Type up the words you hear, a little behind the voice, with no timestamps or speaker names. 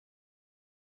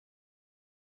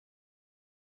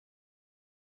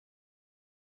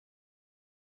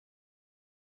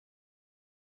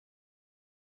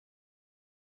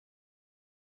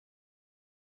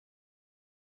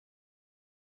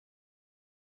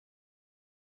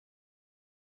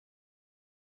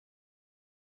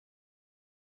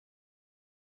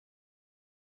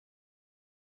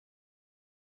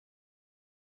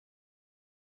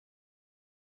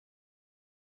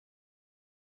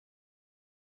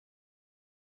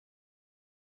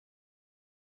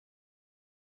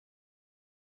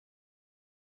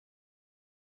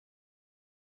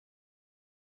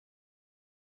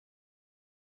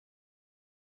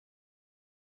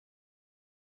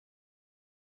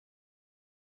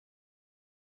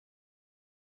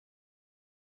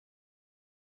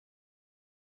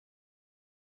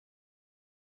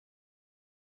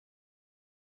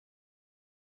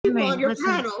to me. on your Listen.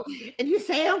 panel, and you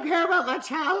say I don't care about my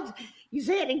child. You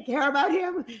say I didn't care about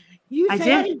him. I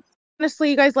did.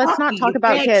 Honestly, you guys, let's not talk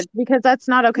about bitch. kids because that's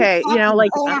not okay. You know,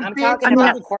 like I'm talking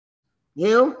about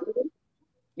you.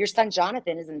 Your son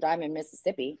Jonathan is in Diamond,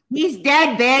 Mississippi. He's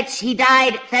dead, bitch. He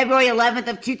died February 11th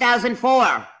of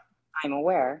 2004. I'm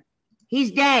aware.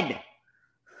 He's dead.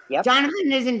 Yep.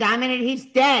 Jonathan is in Diamond and he's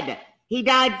dead. He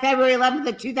died February 11th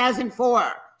of 2004.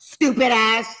 Stupid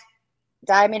ass.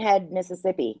 Diamond Head,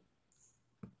 Mississippi.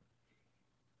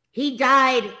 He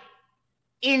died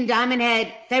in Diamond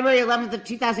Head February 11th of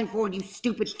 2004, you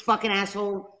stupid fucking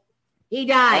asshole. He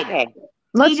died. Okay.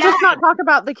 Let's just not talk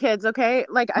about the kids, okay?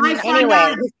 Like, I mean,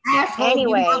 anyway,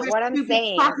 what I'm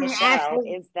saying, Michelle,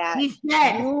 is that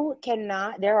you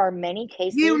cannot. There are many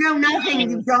cases. You know nothing.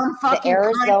 You dumb fucking the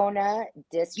Arizona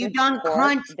district. You dumb court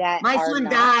cunt. That my son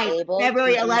died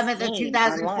February 11th of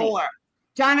 2004. Online.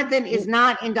 Jonathan is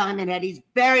not in Diamond Head. He's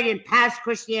buried in past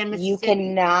Christian, Mississippi. You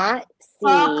cannot see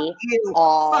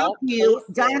all. Fuck you.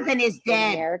 Jonathan is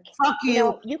dead. Fuck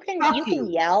you. You know, you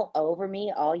can yell over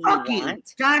me all you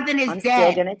want. Jonathan is I'm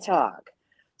dead. still gonna talk.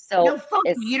 So no, fuck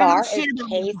as you. far You as cases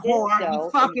go, you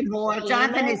fucking whore.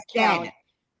 Jonathan is dead.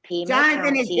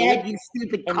 Jonathan is dead, you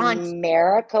stupid cunt.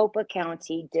 Maricopa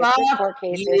County district court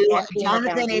cases.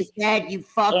 Jonathan is dead, you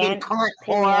fucking cunt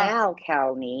whore. Pinal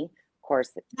County.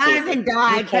 Course, Jonathan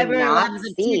died February 11th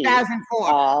of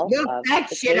 2004. Look that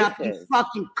shit up, you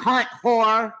fucking cunt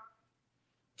whore.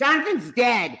 Jonathan's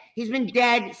dead. He's been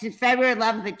dead since February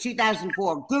 11th of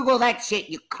 2004. Google that shit,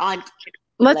 you cunt.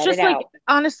 Let's just like,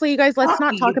 honestly, you guys, let's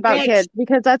not talk about kids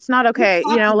because that's not okay.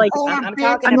 You know, like, I'm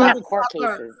talking about court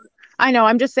cases. I know.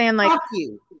 I'm just saying, like, fuck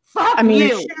you. Fuck I mean,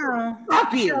 you.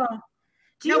 Fuck you.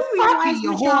 Do you realize,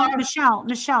 Michelle?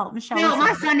 No,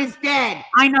 my son is dead.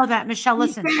 I know that, Michelle.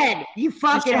 Listen, he's dead. You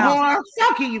fucking whore.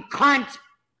 Fuck you, you cunt.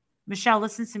 Michelle,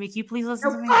 listen to me. Can you please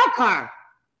listen to me? Fuck her.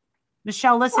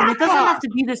 Michelle, listen. It doesn't have to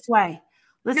be this way.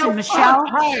 Listen, Michelle.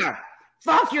 Fuck her.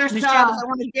 Fuck yourself. I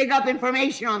want to dig up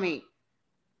information on me.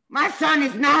 My son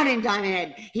is not in Diamond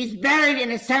Head. He's buried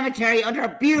in a cemetery under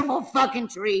a beautiful fucking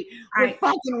tree with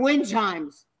fucking wind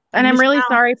chimes. And I'm really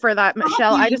sorry for that,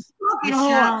 Michelle.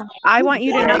 I want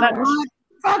you to know that.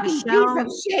 Fucking piece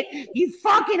of shit, you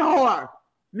fucking whore.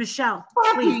 Michelle,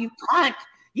 fuck please. You cunt.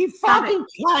 You fucking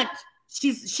cunt.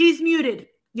 She's muted.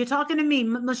 You're talking to me,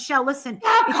 Michelle. Listen.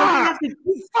 All right.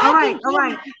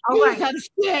 Piece of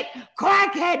shit,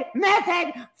 crackhead, meth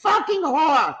head, fucking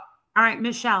whore. All right,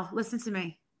 Michelle, listen to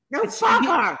me. No, fuck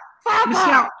her. Fuck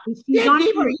Michelle, her. She's on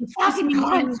you fucking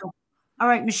cunt. All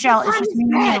right, Michelle, it's just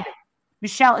me and you.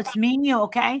 Michelle, it's me and you,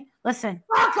 okay? Listen.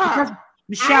 Fuck her.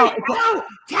 Michelle.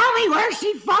 Tell me where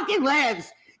she fucking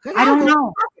lives. I don't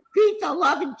know. Beat the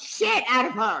loving shit out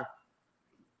of her.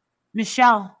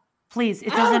 Michelle, please.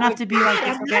 It doesn't have to be like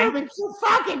this, okay? I'm so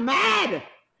fucking mad.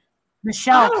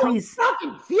 Michelle, please. I'm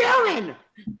fucking fuming.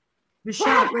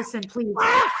 Michelle, listen, please.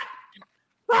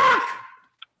 Fuck.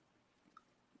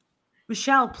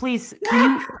 Michelle, please.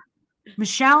 Can you?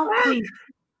 Michelle, please.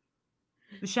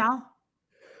 Michelle?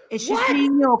 It's just me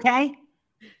and you, okay?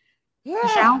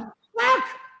 Michelle? Fuck!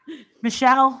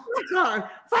 Michelle? Fuck her!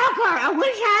 Fuck her! I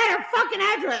wish I had her fucking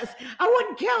address. I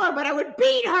wouldn't kill her, but I would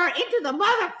beat her into the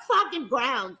motherfucking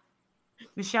ground.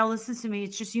 Michelle, listen to me.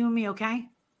 It's just you and me, okay?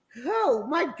 Oh,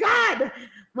 my God!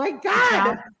 My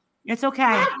God! Michelle, it's okay.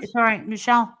 What? It's all right,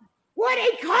 Michelle. What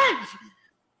a cunt!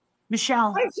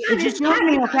 Michelle, it's just you and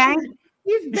me, okay?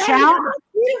 He's Michelle? in a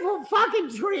beautiful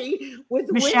fucking tree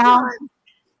with Michelle.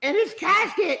 And his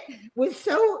casket was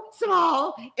so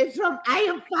small. It's from, I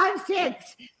am 5'6".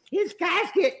 His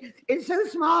casket is so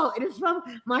small. It is from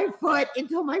my foot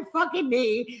until my fucking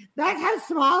knee. That's how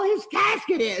small his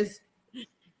casket is.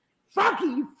 Fuck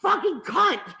you, you fucking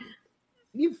cunt.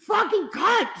 You fucking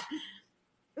cunt.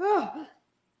 Oh,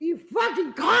 you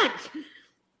fucking cunt.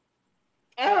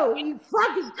 Oh, you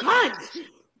fucking cunt.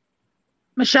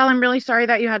 Michelle, I'm really sorry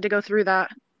that you had to go through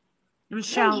that.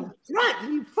 Michelle.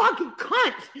 You fucking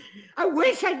cunt. I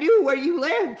wish I knew where you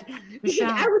lived.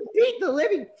 Michelle. I would beat the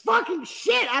living fucking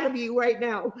shit out of you right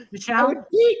now. Michelle. I would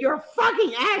beat your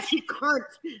fucking ass, you cunt.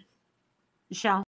 Michelle.